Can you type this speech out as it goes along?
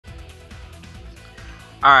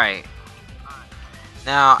Alright.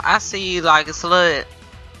 Now, I see like it's a little...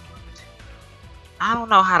 I don't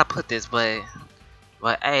know how to put this, but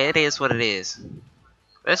hey, it is what it is.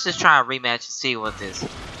 Let's just try a rematch and see what this.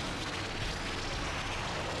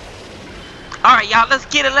 Alright, y'all, let's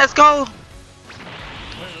get it. Let's go.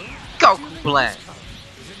 Goku Black.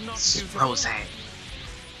 Rose.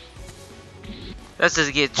 Let's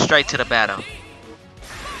just get straight to the battle.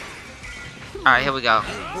 Alright, here we go.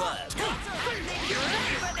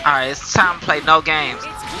 Alright, it's time to play no games.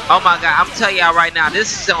 Oh my god, I'm telling y'all right now,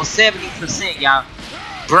 this is on 70%, y'all.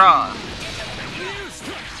 Bruh.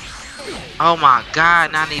 Oh my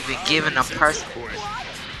god, not even giving a person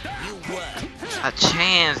a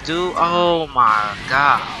chance, dude. Oh my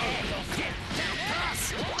god.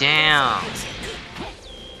 Damn.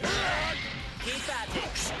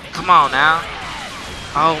 Come on now.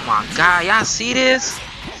 Oh my god, y'all see this?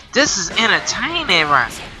 This is entertaining,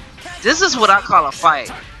 right? This is what I call a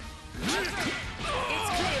fight.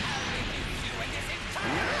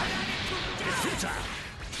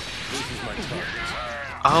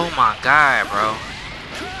 Oh my god, bro.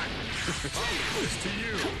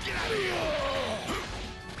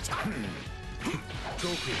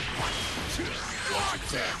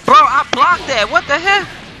 Bro, I blocked that. What the heck?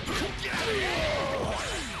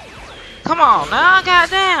 Come on now,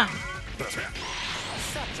 goddamn.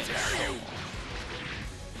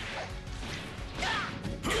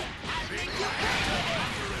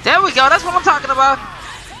 There we go. That's what I'm talking about.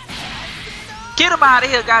 Get him out of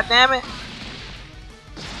here, goddammit.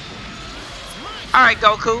 Alright,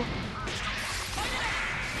 Goku.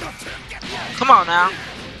 Come on now.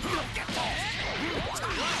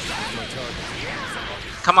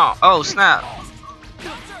 Come on. Oh, snap.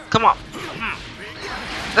 Come on.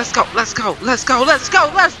 Let's go. Let's go. Let's go. Let's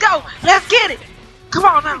go. Let's go. Let's get it. Come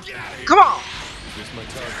on now. Come on.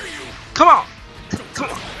 Come on. Come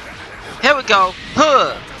on. Here we go.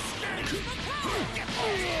 Hood.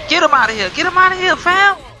 Get him out of here. Get him out of here,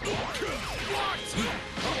 fam.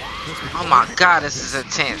 Oh my god, this is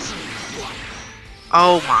intense.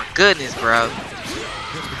 Oh my goodness, bro.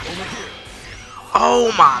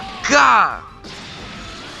 Oh my god.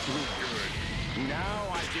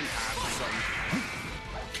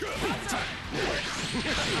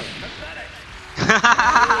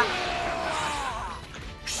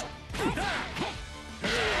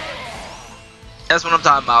 That's what I'm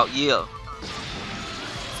talking about, yeah.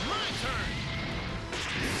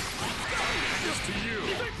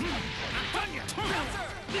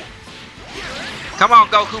 Come on,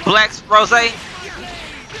 Goku Black Rose.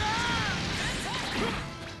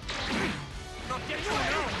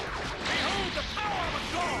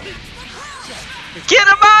 Get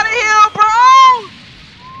him out of here, bro!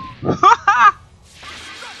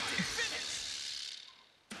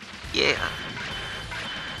 Yeah.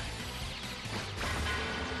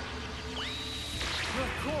 Of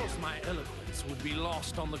course my eloquence would be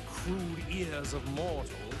lost on the crude ears of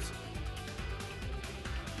mortals.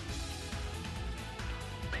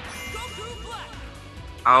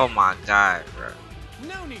 Oh my god, bro.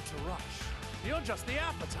 No need to rush. You're just the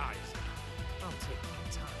appetizer. I'll take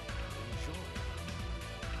my time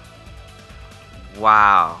and enjoy.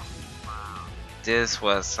 Wow. This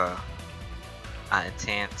was an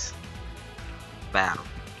intense battle.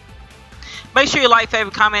 Make sure you like,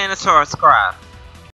 favorite, comment, and subscribe.